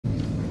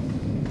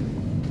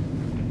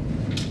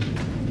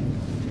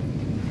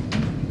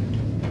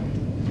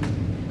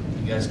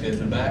guys good in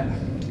the back?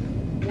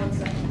 1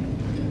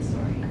 second.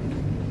 Sorry.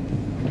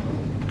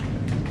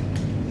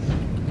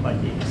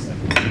 Might need a second.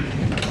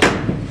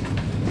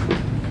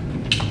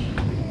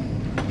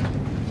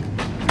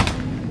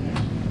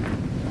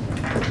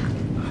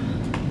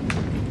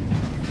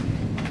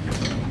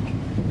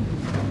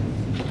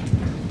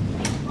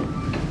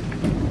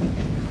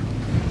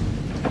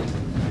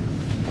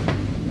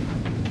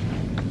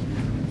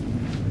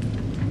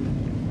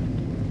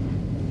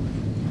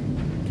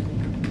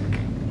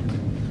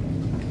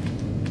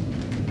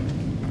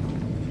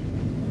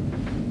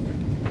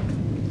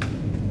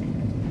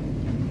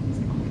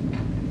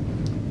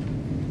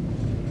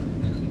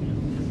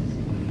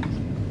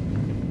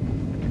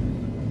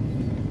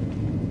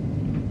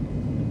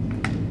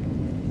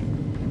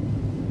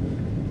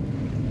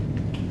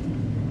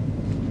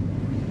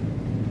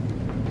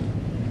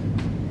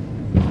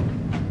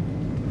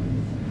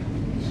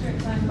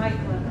 Mike,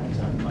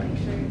 make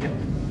sure you're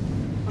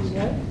on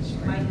what?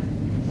 Mike,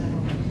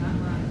 not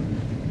mine.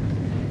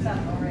 It's up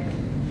already.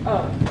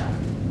 Oh.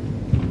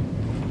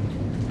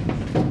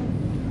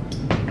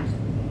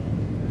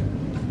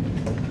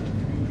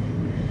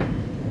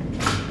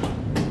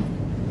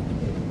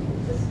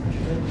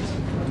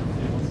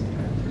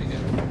 Pretty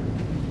good.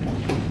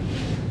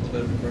 A little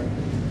bit of a break.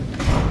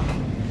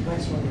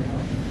 Thanks for your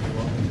help. You're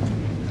welcome.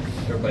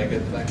 Everybody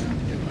good in the back now?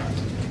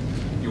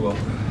 You're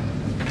welcome.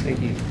 Thank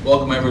you.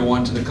 Welcome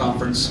everyone to the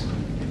conference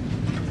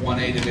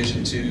 1A Division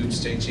II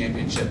State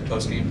Championship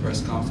post-game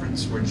press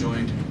conference. We're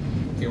joined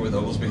here with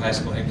Oglesby High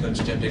School head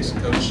coach Jeff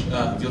Dixon. Coach,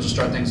 if you'll just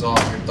start things off,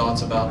 your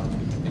thoughts about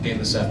the game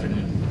this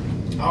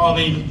afternoon. Oh, I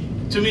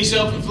mean, to me,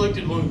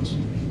 self-inflicted wounds.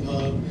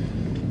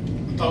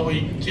 I thought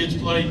kids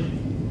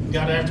played,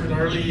 got after it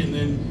early, and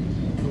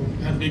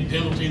then had a big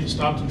penalty that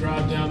stopped the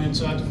drive down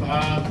inside the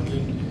 5, and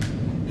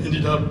then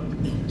ended up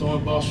throwing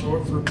the ball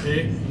short for a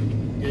pick,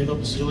 gave up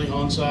a silly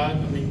onside.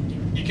 I mean,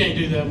 you can't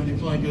do that when you're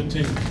playing good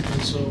team.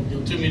 And so,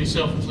 too many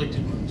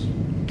self-inflicted wounds.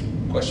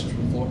 Questions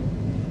from the floor?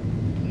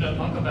 No,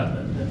 talk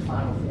about the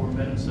final 4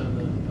 minutes of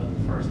the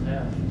first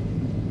half.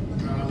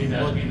 I mean,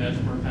 that's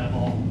where kind of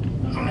all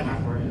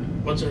for you.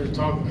 What's there to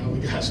talk about? We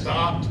got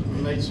stopped. We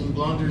made some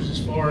blunders as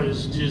far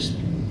as just,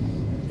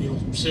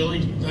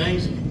 silly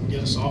things. And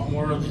get a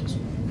sophomore that's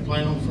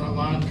playing on the front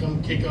line,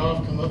 come kick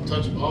off, come up,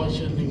 touch the ball. He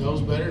shouldn't. He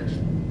knows better. Just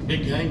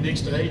big game, big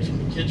stage, and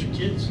the kids are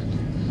kids.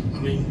 I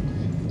mean,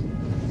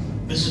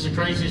 this is the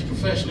craziest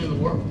profession in the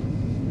world.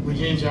 We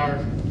hinge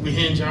our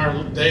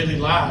daily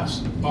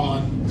lives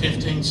on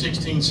 15,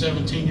 16,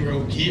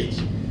 17-year-old kids.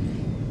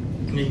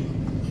 I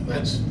mean,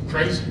 that's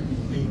crazy.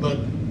 I mean, but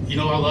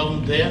I love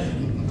them to death.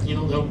 And,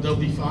 they'll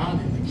be fine,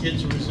 and the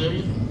kids are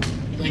resilient.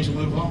 And things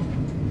will move on.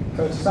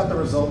 Coach, it's not the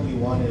result you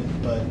wanted,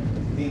 but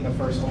being the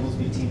first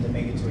Oglesby team to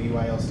make it to a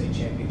UIL state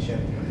championship,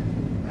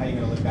 how are you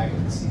going to look back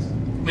at the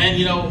season? Man,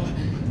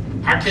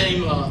 I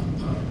came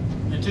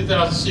in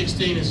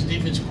 2016 as a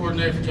defense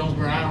coordinator for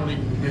Jonesboro. I don't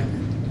even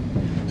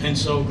remember. And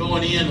so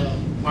going in,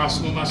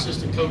 some of my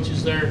assistant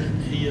coaches there,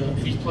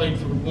 he's played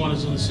for one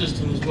as an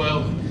assistant as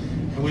well,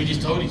 and we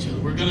just told each other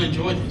we're going to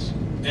enjoy this,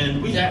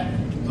 and we have.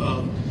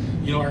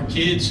 Our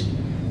kids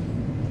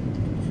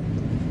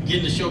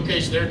getting to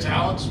showcase their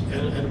talents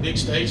at a big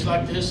stage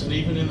like this, and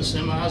even in the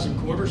semis and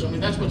quarters. I mean,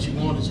 that's what you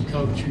want as a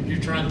coach. You're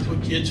trying to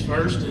put kids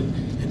first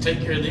and take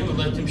care of them and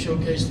let them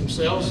showcase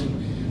themselves,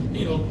 and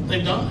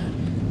they've done that.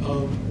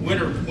 Win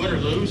or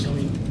lose, I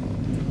mean,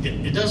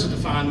 it doesn't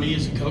define me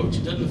as a coach.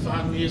 It doesn't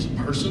define me as a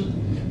person.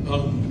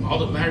 All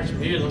that matters to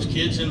me are those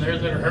kids in there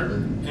that are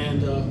hurting,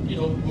 and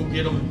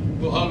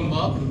we'll hug them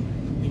up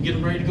and get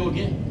them ready to go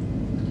again.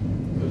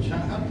 Coach,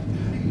 how do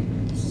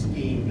you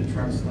scheme to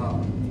try to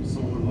stop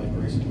someone like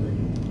Grayson Green?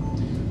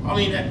 I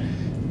mean,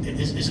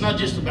 it's not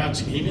just about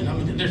scheming. I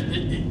mean,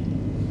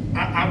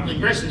 I think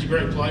Grayson's a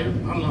great player.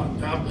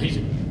 He's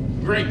a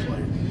great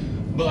player.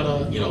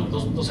 But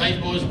those Hayes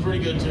boys are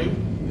pretty good too.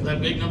 That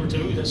big number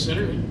 2, that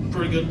center,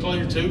 pretty good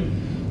player too.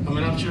 I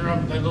mean, I'm sure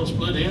that little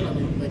split in. I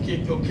mean, that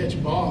kid go catch a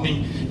ball. I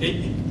mean,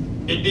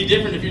 it'd be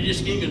different if you're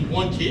just scheming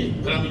one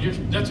kid. But I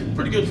mean, that's a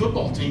pretty good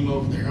football team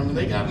over there. I mean,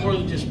 they got more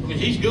than just. I mean,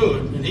 he's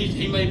good, and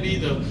he may be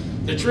the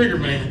trigger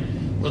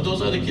man, but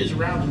those other kids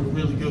around him are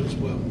really good as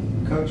well.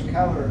 Coach,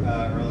 Kyler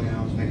early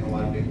on was making a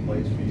lot of big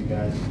plays for you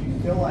guys. Do you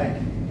feel like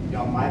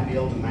y'all might be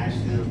able to match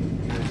them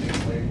kind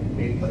of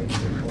big plays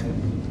for their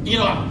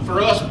play?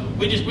 For us,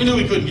 we knew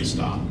we couldn't get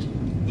stopped.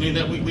 I mean,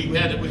 that we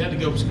had to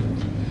go score.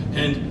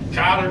 And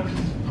Kyler,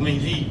 I mean,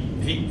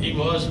 he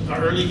was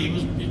early.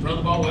 He run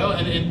the ball well,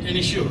 and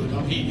he should.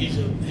 I mean,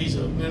 he's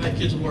a man. That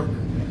kid's a worker.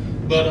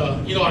 But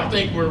I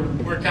think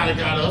we're kind of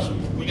got us.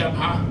 We got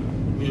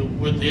behind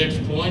with the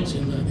extra points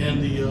and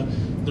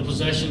the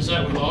possessions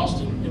that we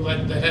lost, and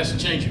that has to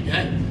change your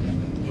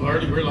game.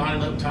 Early we're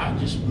lining up tight,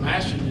 just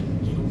mashing,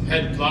 and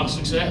had a lot of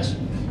success.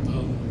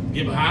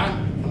 Get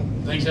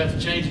behind, things have to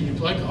change in your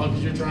play call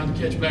because you're trying to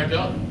catch back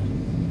up.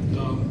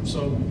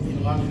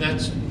 I mean,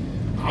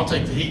 I'll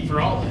take the heat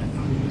for all that. I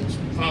mean, it's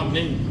fine with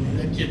me. I mean,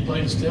 that kid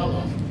played his tail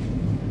off.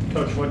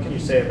 Coach, what can you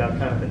say about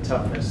kind of the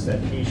toughness that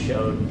he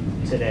showed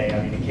today?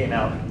 I mean, he came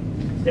out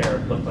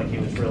Derek looked like he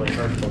was really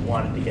hurt, but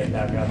wanted to get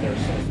back out there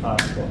as soon as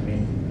possible. I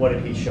mean, what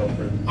did he show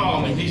for? Oh,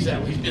 I mean, he's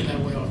been that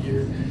way all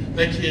year.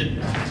 That kid,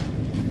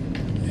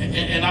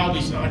 and I'll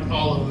be like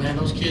all of them, man.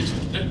 Those kids,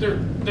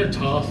 they're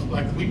tough.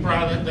 Like we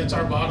pride that's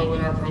our motto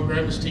in our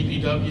program is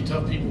TPW,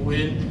 tough people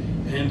win,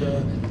 and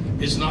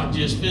it's not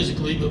just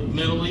physically but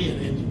mentally,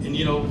 and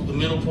you know the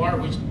mental part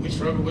we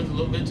struggle with a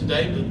little bit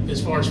today. But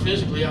as far as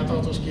physically, I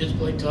thought those kids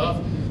played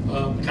tough.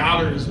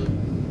 Kyler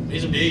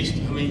he's a beast.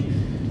 I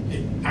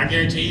mean, I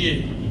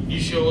guarantee you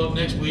show up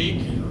next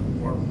week,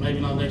 or maybe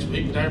not next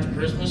week, but after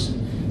Christmas,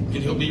 and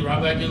he'll be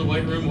right back in the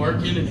weight room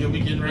working, and he'll be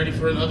getting ready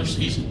for another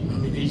season. I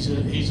mean, he's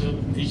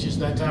just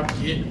that type of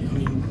kid. I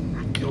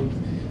mean, you know,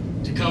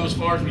 to come as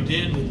far as we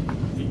did,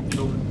 you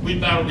know, we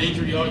battled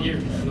injury all year.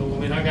 You know, I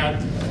mean, I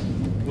got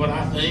what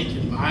I think,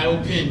 in my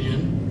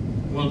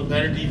opinion, one of the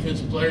better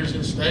defensive players in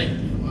the state.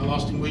 I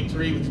lost him week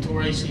 3 with the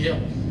torn ACL. I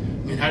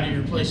mean, how do you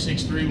replace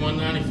 6'3",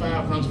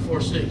 195, runs a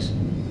 4.6?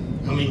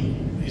 I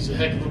mean, he's a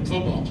heck of a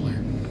football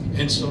player.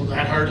 And so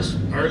that hurt us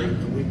early.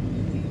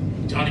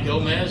 Johnny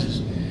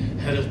Gomez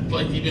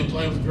he's been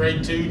playing with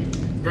grade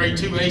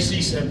 2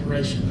 AC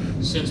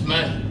separation since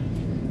May.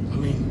 I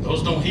mean,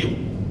 those don't heal.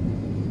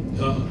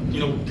 You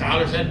know,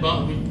 Kyler's had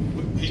bum.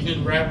 He's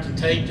been wrapped and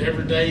taped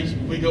every day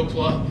we go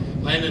play.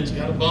 Landon's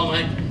got a bum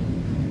ankle.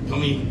 I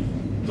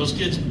mean, those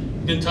kids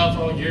have been tough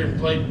all year and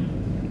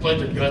played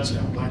their guts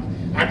out. Like,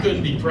 I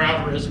couldn't be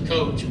prouder as a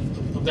coach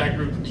of that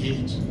group of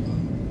kids.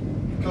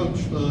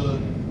 Coach,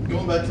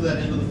 going back to that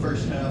end of the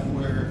first half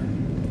where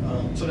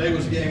today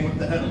was a game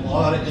that had a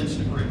lot of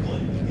instant replay.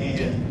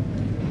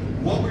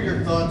 And what were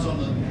your thoughts on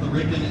the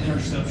Rigdon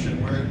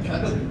interception where it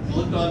kind of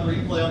looked on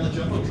replay on the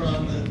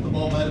Jumbotron that the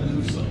ball might have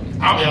moved some?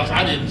 I'll be honest,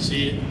 I didn't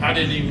see it. I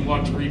didn't even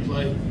watch the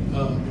replay.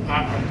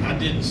 I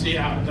didn't see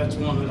it. That's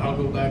one that I'll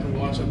go back and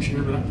watch, I'm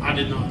sure, but I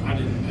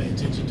didn't pay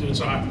attention to it,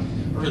 so I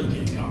really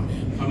can't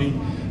comment. I mean,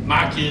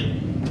 my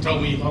kid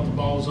told me he thought the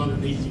ball was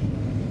underneath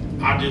him.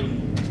 I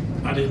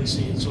didn't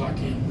see it, so I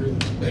can't really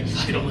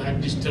speculate on that. I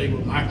can just tell you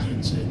what my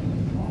kid said.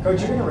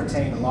 Coach, you're going to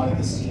retain a lot of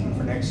this team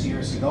for next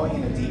year, so going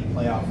in a deep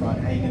playoff run,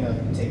 how are you going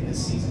to take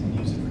this season and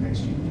use it for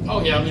next year?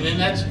 Oh, yeah, I mean, and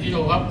that's, you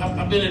know,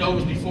 I've been at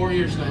Oglesby 4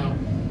 years now,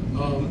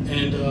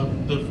 and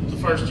the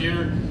first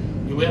year,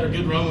 we had a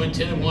good run, we went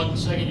 10-1. The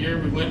second year,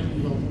 we went,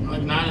 you know,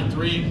 like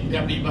 9-3, we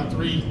got beat by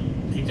 3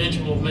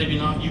 eventual, maybe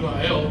not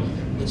UIL,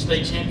 but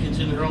state champions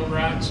in their own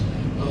rights.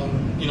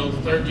 You know,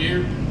 the third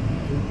year,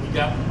 we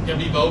got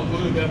beat by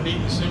Oakwood, we got beat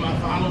in the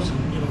semifinals,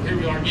 and, you know, here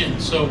we are again.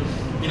 So,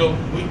 you know,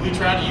 we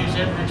try to use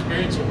every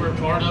experience that we're a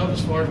part of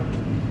as far as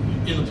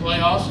in the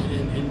playoffs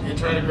and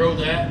try to grow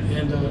that.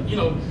 And, you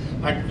know,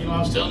 like, you know, I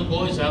was telling the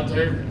boys out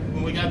there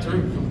when we got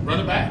through, you know,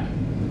 run it back.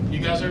 You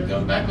guys are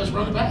coming back, let's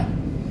run it back.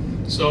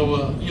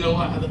 So, you know,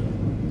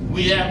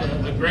 we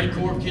have a great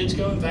core of kids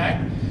coming back.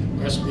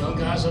 We have some young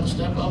guys that will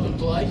step up and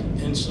play.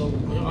 And so,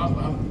 you know,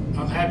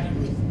 I'm happy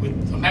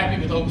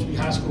with Oglesby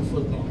High School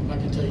football, I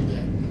can tell you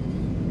that.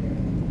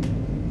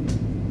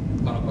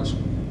 Final question.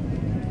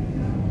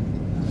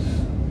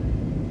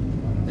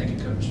 Thank you,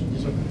 Coach.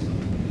 Yes, sir.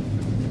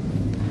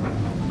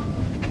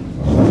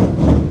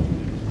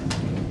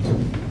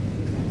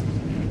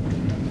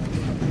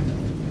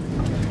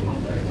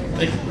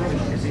 Thank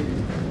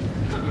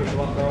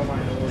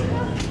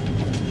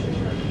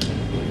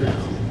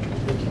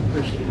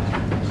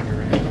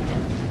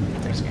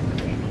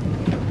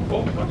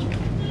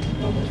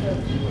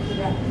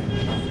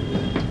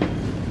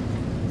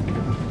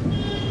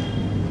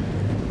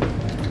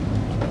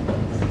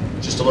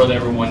Just to let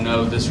everyone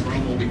know, this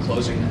room will be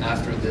closing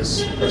after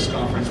this press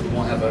conference. We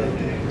won't have a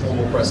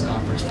formal press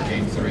conference for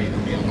Game 3. It'll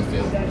be on the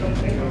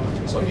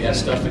field. So if you have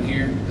stuff in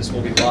here, this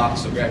will be locked,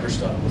 so grab your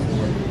stuff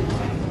before.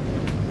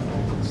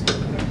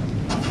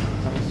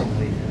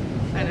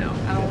 I know.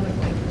 I don't want to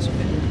think it's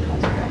been.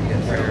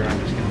 I'm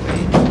just going to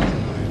wait.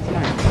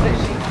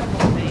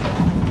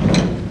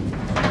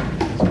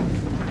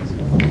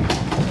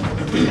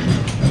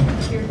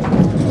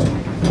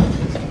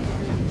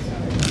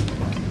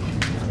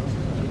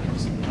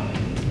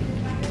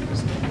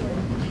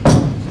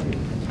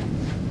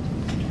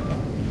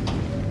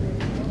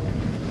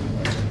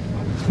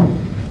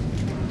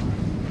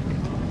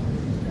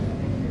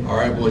 All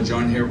right, we'll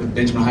join here with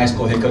Benjamin High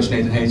School head coach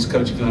Nathan Hayes.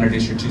 Coach, if you'll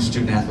introduce your 2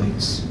 student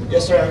athletes.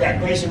 Yes, sir. I got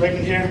Grayson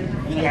Rigdon here,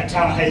 and I got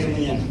Tyler Hayes on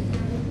the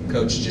end.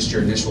 Coach, just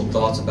your initial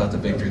thoughts about the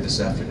victory this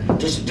afternoon.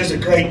 Just a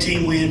great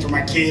team win for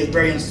my kids.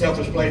 Very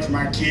unselfish play from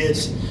our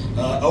kids.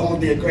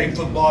 Oglesby a great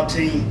football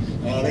team.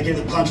 They give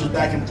the punches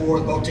back and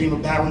forth. Both teams were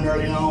battling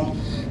early on.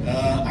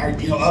 Our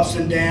ups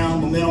and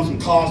downs, momentum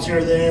and calls here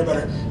or there,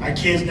 but our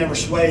kids never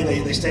sway.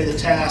 They stay the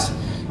task.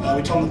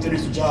 We told them to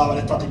finish the job, and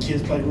I thought the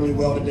kids played really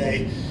well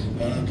today.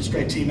 Just a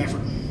great team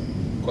effort.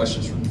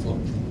 Questions from the floor?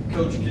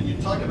 Coach, can you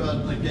talk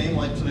about a game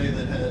like today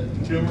that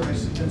had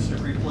numerous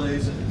instant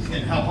replays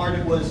and how hard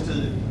it was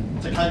to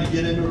kind of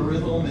get into a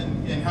rhythm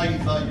and how you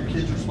thought your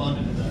kids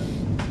responded to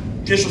that?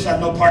 officials have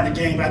no part in the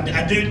game. But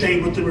I do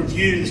think with the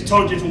review, it's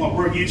totally different from what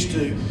we're used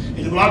to.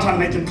 And a lot of times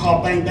they make them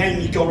call bang bang,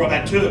 and you go right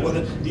back to it. Well,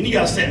 then you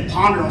got to sit and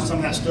ponder on some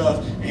of that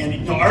stuff.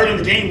 And early in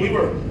the game, we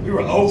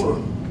were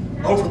over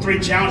 3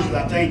 challenges,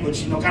 I think,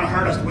 which kind of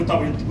hurt us. We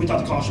thought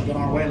the call should have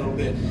gone our way a little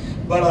bit.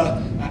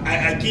 But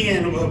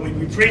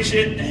we preach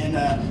it, and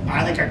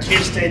I think our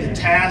kids stayed the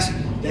task.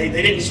 They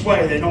didn't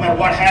sway. No matter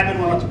what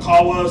happened, what the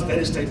call was, they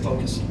just stayed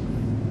focused.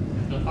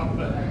 Now talk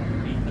about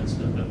defense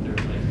stuff up there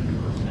late in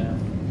the first half.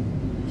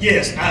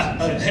 Yes,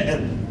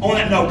 on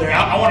that note there,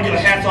 I want to give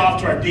a hats off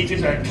to our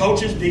defense, our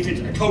coaches,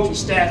 our coaching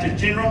staff in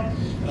general,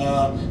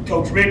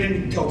 Coach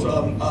Rigdon, Coach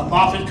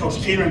Moffitt, Coach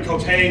Keeler, and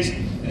Coach Hayes,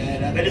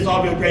 and they just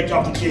all do a great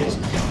job with the kids.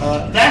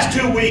 Last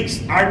 2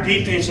 weeks, our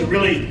defense have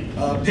really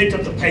picked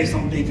up the pace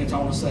on defense, I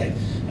want to say.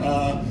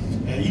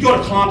 You go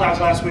to Klondike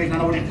last week, and I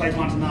know we didn't play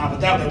Klondike tonight,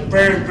 but that was a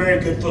very, very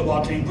good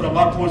football team. Put up a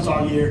lot of points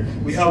all year.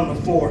 We held them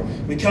to 4.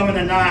 We come in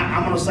tonight,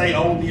 I'm going to say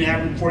Old Bean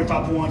averaging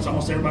 45 points,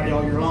 almost everybody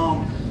all year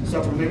long,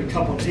 except for maybe a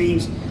couple of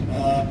teams.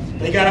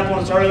 They got up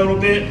on us early a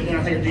little bit, but then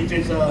I think our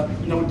defense,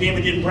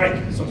 we didn't break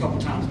a couple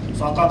of times.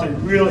 So I thought they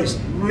really,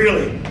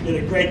 really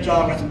did a great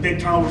job. Got some big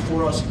turnovers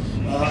for us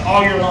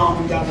all year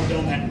long. We guys have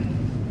done that.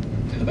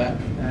 In the back.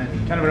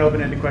 Kind of an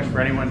open-ended question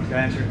for anyone to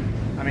answer.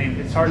 I mean,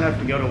 it's hard enough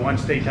to go to one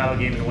state title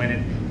game and win it.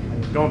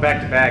 And going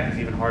back-to-back is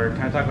even harder.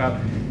 Kind of talk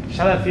about just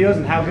how that feels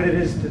and how good it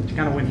is to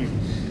kind of win here.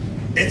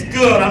 It's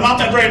good. I'm not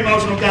that very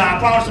emotional guy. I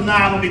promise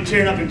tonight I'm going to be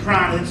tearing up and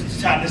crying. This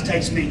is how this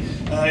takes me.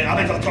 I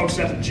think for the coach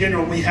staff in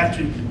general, we're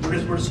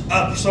just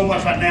up so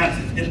much right now,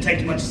 it'll take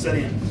too much to set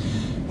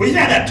in. We've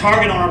had that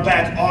target on our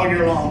back all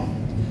year long.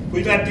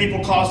 We've had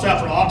people call us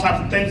out for all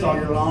types of things all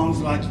year long. It's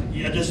like,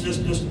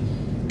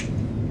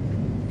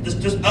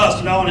 just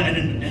us,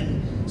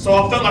 and so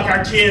I felt like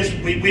our kids,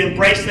 we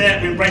embraced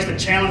that. We embraced the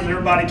challenge, and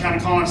everybody kind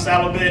of calling us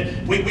out a little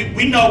bit.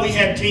 We know we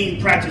had team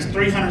practice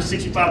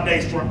 365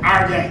 days for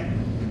our game.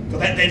 So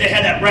they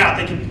had that route,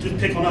 they could just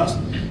pick on us.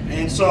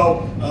 And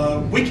so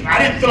I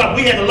didn't feel like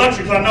we had the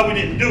luxury because I know we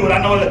didn't do it.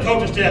 I know the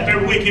coaching staff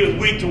every week, it was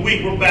week to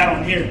week, we're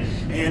battling here.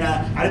 And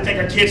I didn't think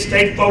our kids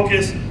stayed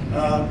focused.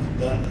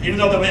 Even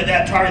though they had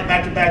that target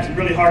back-to-back, it's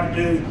really hard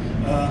to do.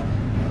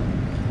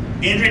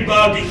 Injury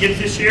bug didn't get us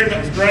this year, that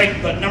was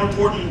great. But number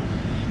important,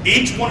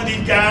 each one of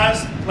these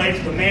guys played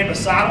for the man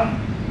beside them.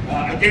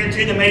 I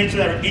guarantee they made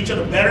each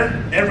other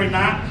better every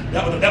night.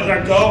 That was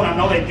our goal, and I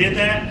know they did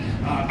that.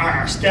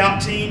 Our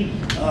scout team,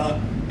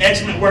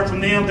 excellent work from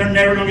them. They're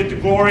never going to get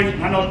the glory.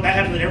 I know that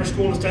happens at every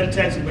school in the state of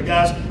Texas, but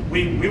guys,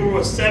 we were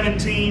with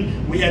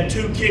 17. We had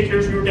 2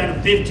 kickers. We were down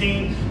to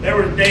 15. There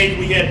were days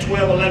we had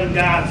 12, 11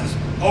 guys just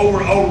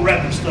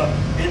over-repping stuff.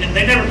 And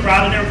they never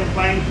cried. They never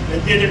complained. They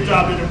did their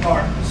job, did their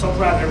part. So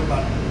proud of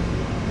everybody.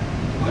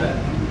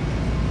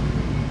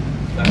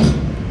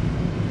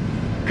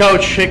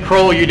 Coach, at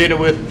Kroll, you did it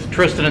with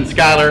Tristan and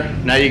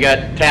Skylar. Now you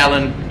got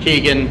Talon,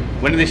 Keegan,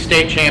 winning these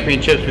state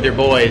championships with your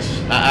boys.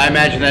 I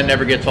imagine that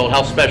never gets old.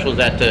 How special is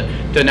that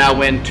to now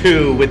win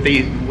 2 with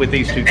these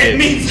 2 kids? It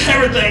means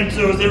everything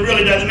to us. It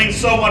really does. It means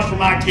so much for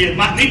my kids.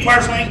 Me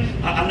personally,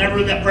 I'm never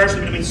really that person,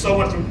 but it means so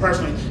much for me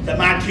personally that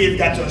my kids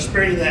got to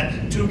experience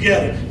that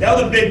together. That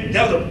was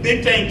a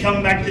big thing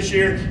coming back this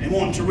year and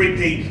wanting to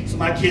repeat, so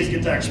my kids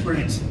get that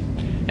experience.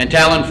 And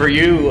Talon, for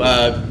you,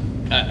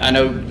 I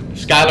know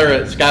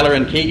Skylar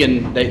and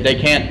Keegan,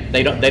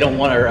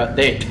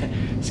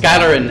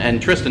 Skylar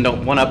and Tristan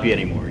don't one up you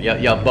anymore.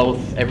 Y'all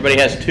both, everybody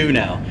has 2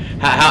 now.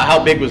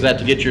 How big was that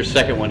to get your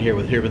second one here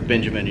with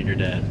Benjamin and your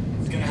dad?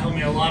 It's gonna help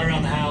me a lot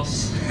around the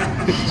house.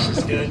 It's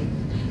just good.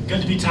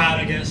 Good to be tied,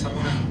 I guess. I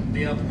wanna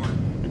be up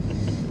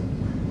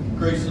one.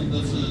 Grayson,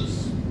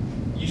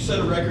 you set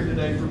a record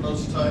today for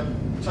most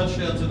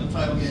touchdowns in a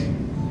title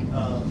game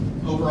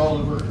overall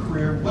over a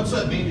career. What's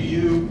that mean to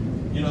you?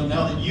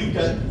 Now that you've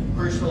got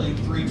personally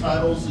 3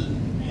 titles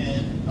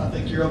and I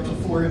think you're up to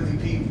 4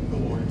 MVP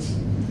awards.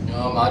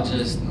 I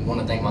just want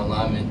to thank my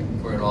linemen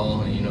for it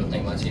all, and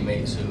thank my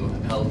teammates who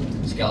helped,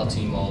 scout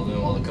team, all of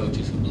them, all the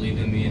coaches who believed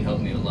in me and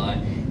helped me a lot,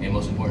 and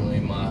most importantly,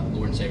 my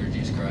Lord and Savior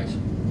Jesus Christ.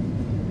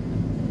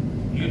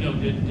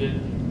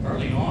 Did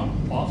early on,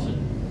 Fawcett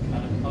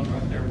kind of come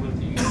right there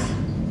with you,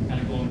 kind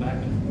of going back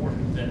and forth?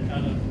 Did that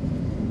kind of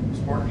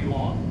spark you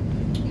on?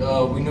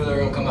 No, we knew they were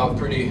going to come out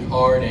pretty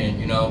hard, and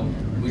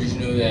we just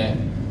knew that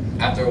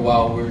after a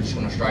while we were just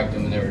going to strike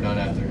them, and they were done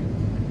after.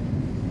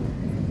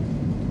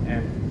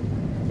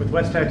 And with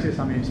West Texas,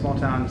 I mean, small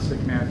town,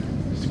 6-man,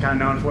 just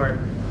kind of known for it.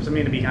 Does it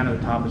mean to be kind of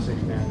the top of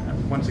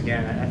 6-man? Once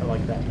again, I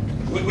like that.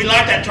 We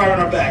like that target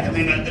on our back. I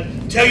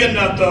mean, tell you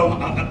enough though,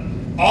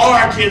 all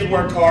our kids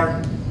work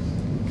hard.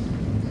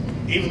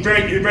 Even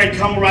very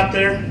comfortable right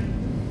there.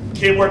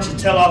 Kid works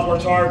his tail off,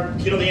 works hard.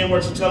 Kid on the end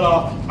works his tail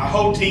off. Our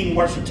whole team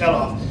works their tail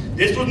off.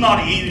 This was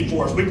not easy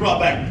for us. We brought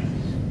back,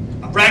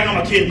 I'm bragging on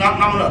my kids, not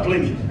on us,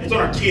 believe me. It's on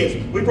our kids.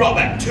 We brought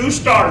back 2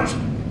 starters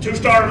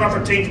off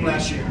our team from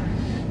last year.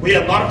 We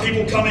had a lot of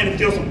people come in and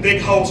fill some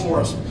big holes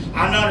for us.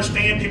 I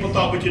understand people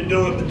thought we could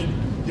do it, but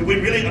did we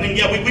really? I mean,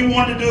 yeah, we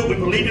wanted to do it. We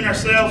believed in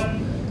ourselves.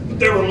 But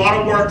there were a lot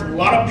of work from a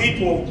lot of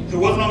people who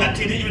wasn't on that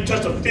team, didn't even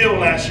touch the field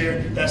last year,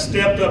 that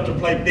stepped up to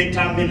play big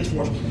time minutes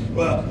for us.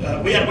 Well,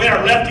 we had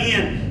our left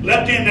end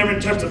never even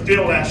touched the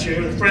field last year.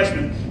 He was a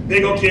freshman,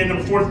 big old kid,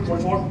 number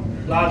 44,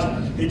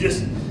 Elijah. He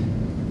just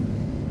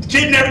the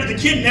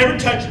kid never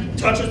catches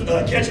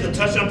a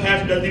touchdown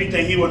pass or does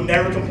anything. He will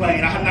never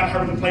complain. I have not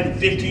heard him complain in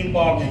 15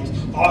 ball games.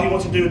 All he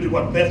wants to do is do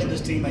what's best for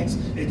his teammates.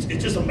 It's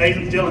just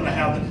amazing feeling to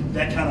have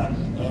that kind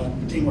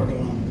of teamwork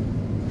going on.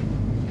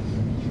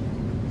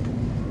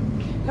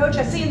 Coach,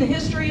 I see in the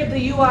history of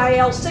the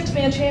UIL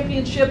six-man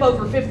championship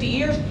over 50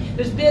 years,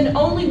 there's been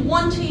only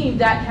one team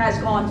that has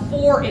gone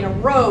 4 in a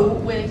row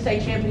winning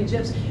state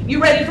championships.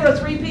 You ready for a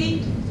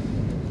three-peat?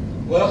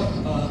 Well,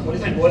 what do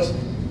you think, boys?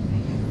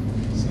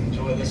 Let's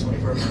enjoy this one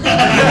first.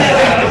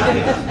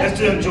 Let's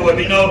do enjoy it.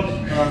 You know,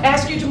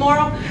 ask you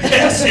tomorrow?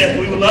 Yes,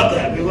 we would love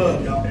that. We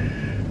would, y'all.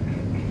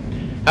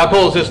 How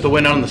cool is this to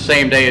win on the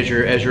same day as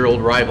your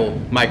old rival,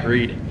 Mike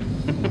Reed?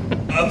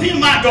 He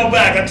might go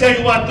back. I tell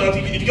you what, though,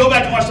 if you go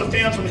back and watch the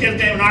films from his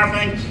game and our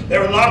thing, there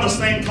were a lot of the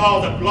same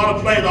calls, a lot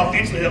of plays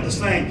offensively that were the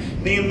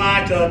same. Me and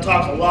Mike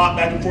talked a lot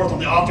back and forth on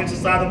the offensive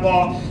side of the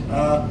ball.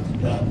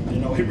 You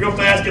know, real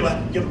fast, give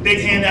a big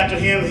hand out to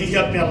him. He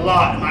helped me a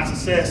lot in my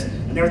success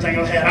and everything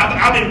I've had.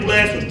 I've been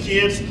blessed with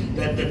kids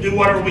that do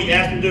whatever we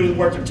ask them to do to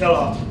work their tail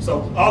off.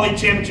 So all these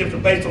championships are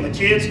based on the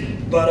kids,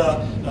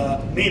 but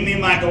me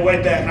and Mike go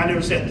way back, and I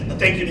never said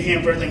thank you to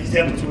him for everything he's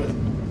helped us with.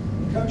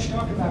 Coach,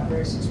 talk about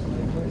Grayson's play,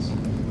 please.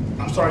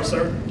 I'm sorry,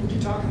 sir. Would you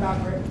talk about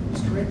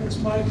Mr. Rickman's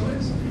play,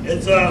 please?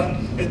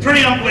 It's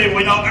pretty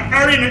unbelievable. You know,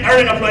 early in the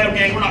playoff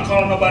game, we're not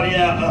calling nobody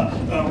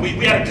out.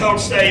 We had a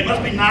coach say it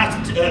must be nice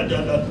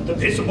to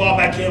pitch the ball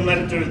back to him, let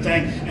him do the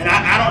thing. And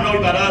I don't know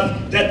about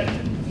us that.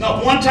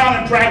 Not one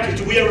time in practice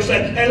did we ever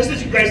say, hey, let's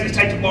let you Grayson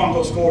take the ball and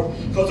go score.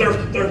 Because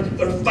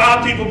there's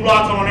 5 people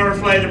blocking on every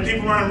play, there are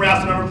people running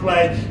routes on every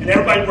play, and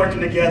everybody's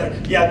working together.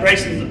 Yeah,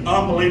 Grayson is an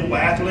unbelievable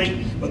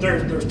athlete, but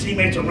there's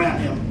teammates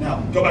around him. Now,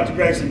 go back to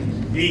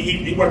Grayson.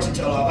 He works his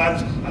tail off.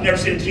 I've never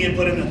seen a team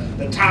put in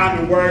the time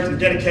and work and the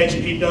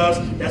dedication he does.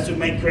 That's what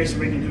makes Grayson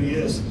Rickman who he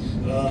is.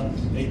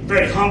 He's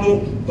very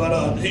humble,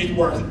 but he's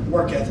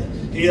work ethic.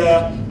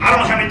 I don't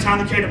know how many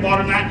times he carried the ball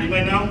tonight. Do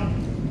anybody know?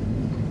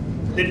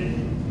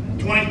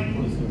 20?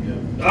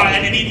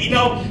 And you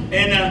know,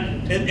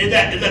 and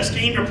that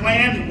scheme or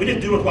plan, we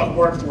didn't do it what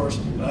worked for us.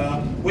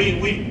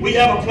 We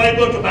have a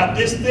playbook about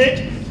this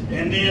thick,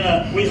 and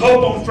then we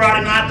hope on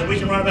Friday night that we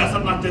can run about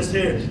something like this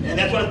here. And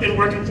that's what has been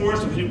working for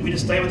us. So we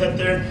just stay with that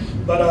there.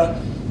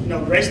 But you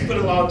know, Grayson put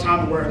in a lot of time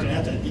and work,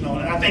 and you know,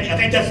 and I think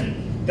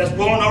that's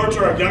rolling over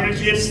to our younger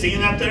kids,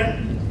 seeing that there,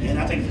 and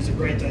I think it's a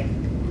great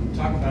thing.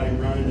 Talk about him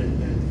running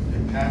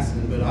and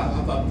passing, but I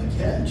thought the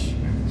catch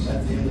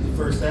at the end of the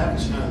first half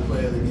was kind of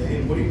play of the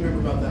game. What do you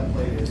remember about that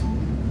play?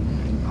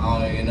 I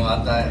don't even know.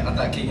 I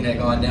thought kicking that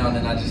going down,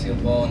 and I just hit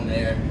the ball in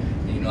there.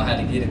 And, you know, I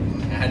had to get it.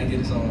 I had to get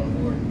it somewhere on the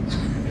board.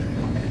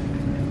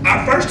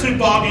 Our first 2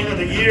 ball games of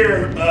the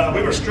year,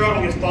 we were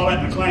struggling against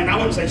Paulette McLean. I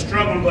wouldn't say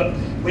struggling, but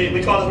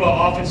we called it a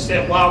offensive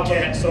set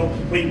Wildcat. So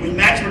we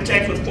match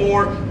protect with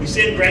 4. We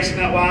send Grayson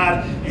out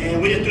wide,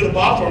 and we just threw the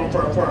ball for him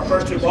for our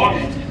first 2 ball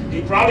games.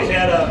 He probably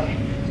had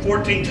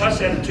 14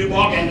 touchdowns in 2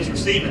 ball games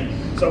receiving.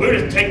 So we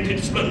were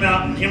just splitting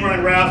out, and him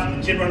running routes,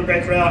 and the kid running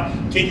great route,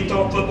 kicking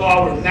throwing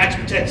football. We were match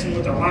protecting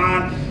with our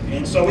line,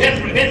 and so we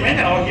hadn't ran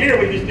that all year.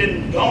 We've just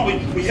been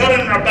going. We held it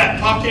in our back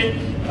pocket.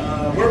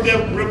 We're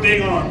real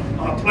big on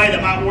a play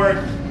that might work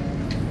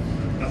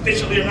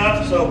efficiently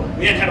enough, so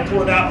we hadn't had to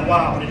pull it out in a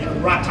while, but it was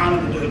the right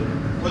time to do it.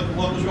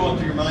 What was going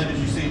through your mind as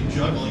you see him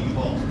juggling the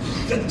ball?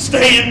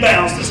 Stay in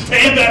bounds, to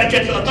stay in bounds and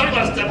catch it. I thought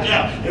about to step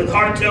out. It was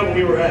hard to tell where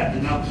we were at.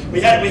 You know, we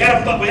had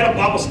a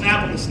bobble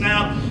snap on the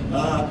snap.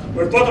 We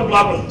were supposed to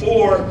block with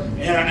 4,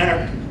 and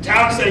our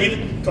talent said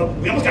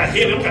we almost got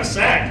hit. We almost got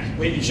sacked.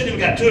 We shouldn't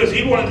even got to us.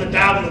 He wanted to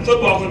dive on the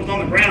football because it was on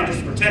the ground just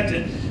to protect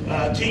it.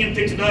 Keegan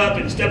picked it up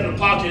and stepped in the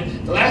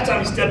pocket. The last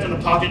time he stepped in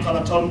the pocket, because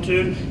I told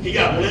him to, he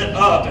got lit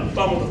up and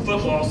fumbled the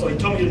football. So he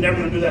told me he was never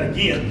going to do that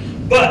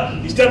again. But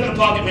he stepped in the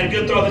pocket, made a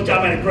good throw. This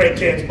time made a great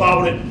catch,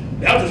 bobbled it.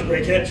 That was just a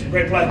great catch,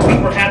 great play.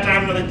 We're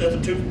halftime. That's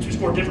a two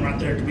score different right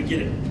there. Did we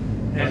get it?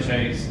 Hey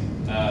Chase,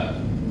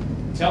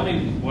 tell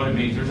me what it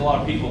means. There's a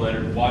lot of people that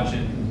are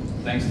watching,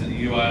 thanks to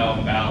the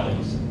UIL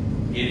Valleys,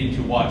 getting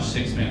to watch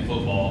 6-man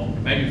football,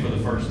 maybe for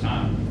the first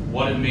time.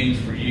 What it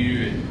means for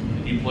you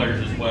and you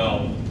players as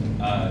well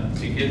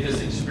to get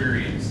this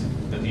experience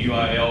that the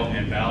UIL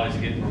and Valleys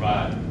get to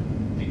provide,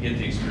 to get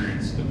the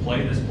experience to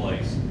play this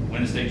place,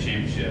 win a state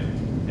championship,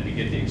 and to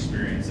get the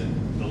experience that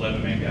the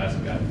 11-man guys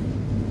have got.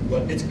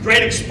 But it's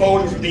great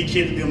exposure for these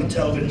kids to be on the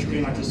television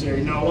screen like this here.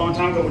 You know, a long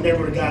time ago, we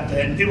never would have got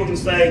that. And people can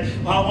say,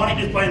 oh, why don't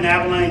you just play in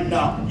Abilene?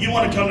 No, you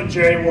want to come to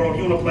Jerry World.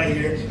 You want to play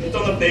here. It's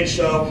on the big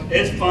show.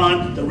 It's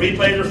fun. The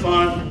replays are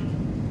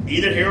fun,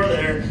 either here or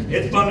there.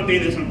 It's fun to be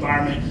in this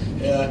environment.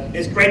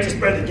 It's great to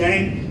spread the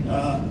game.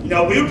 You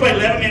know, we would play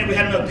 11 men if we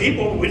had enough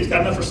people. We just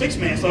got enough for 6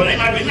 men. So it ain't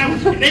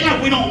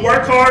like we don't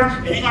work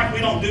hard. It ain't like we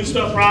don't do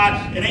stuff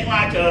right. It ain't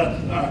like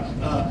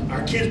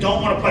our kids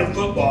don't want to play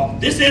football.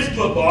 This is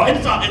football.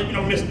 It's not, you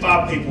know, we're missing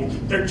 5 people.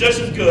 They're just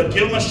as good.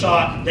 Give them a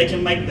shot. They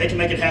can make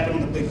it happen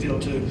on the big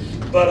field too.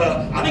 But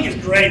I think it's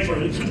great for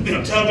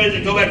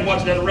television, go back and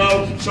watch it down the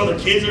road, show their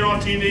kids they're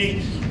on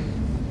TV.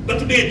 But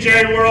to be at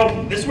Jerry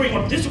World, this is where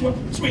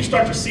you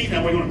start your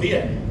season, where you want to be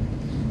at.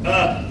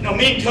 You know,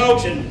 me and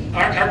Coach and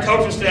our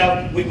coaching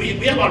staff, we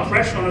have a lot of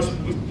pressure on us.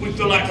 We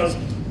feel like, because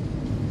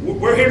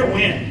we're here to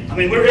win. I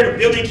mean, we're here to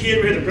build these kids,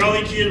 we're here to grow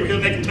these kids, we're here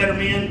to make them better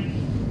men.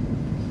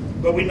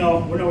 But we know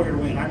we're here to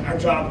win. Our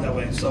job is that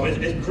way. So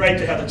it's great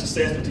to have the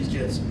success with these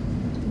kids.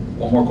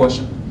 One more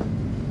question.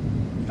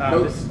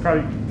 This is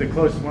probably the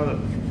closest, one of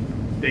the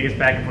biggest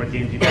back and forth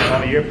games you've had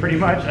all year, pretty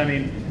much. I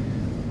mean,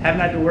 haven't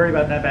had to worry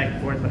about that back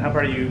and forth, but how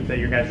proud are you that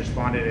your guys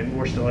responded and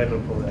we're still able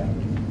to pull it out?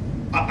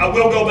 I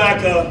will go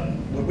back.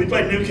 We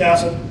played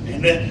Newcastle,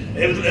 and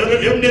it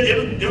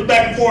was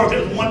back and forth. It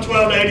was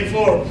 112 to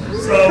 84,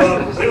 so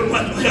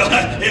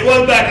it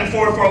was back and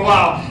forth for a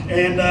while.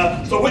 And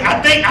so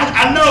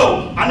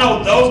I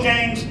know those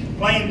games,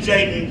 playing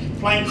Jayton,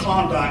 playing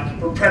Klondike,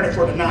 prepared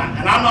for tonight.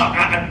 And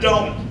I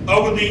don't.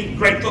 Ogilvy,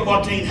 great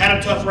football team, had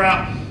a tough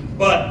route.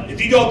 But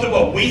if you go through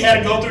what we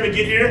had to go through to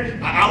get here,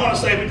 I want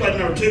to say we played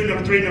number 2,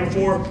 number 3, number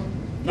 4.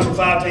 Number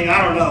 5 team,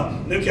 I don't know.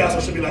 Newcastle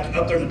should be like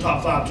up there in the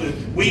top 5 too.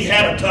 We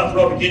had a tough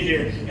road to get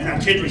here, and our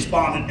kids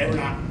responded every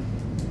night.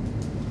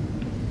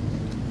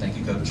 Thank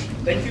you, Coach.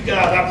 Thank you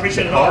guys. I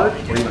appreciate it all.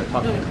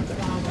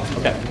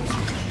 Okay.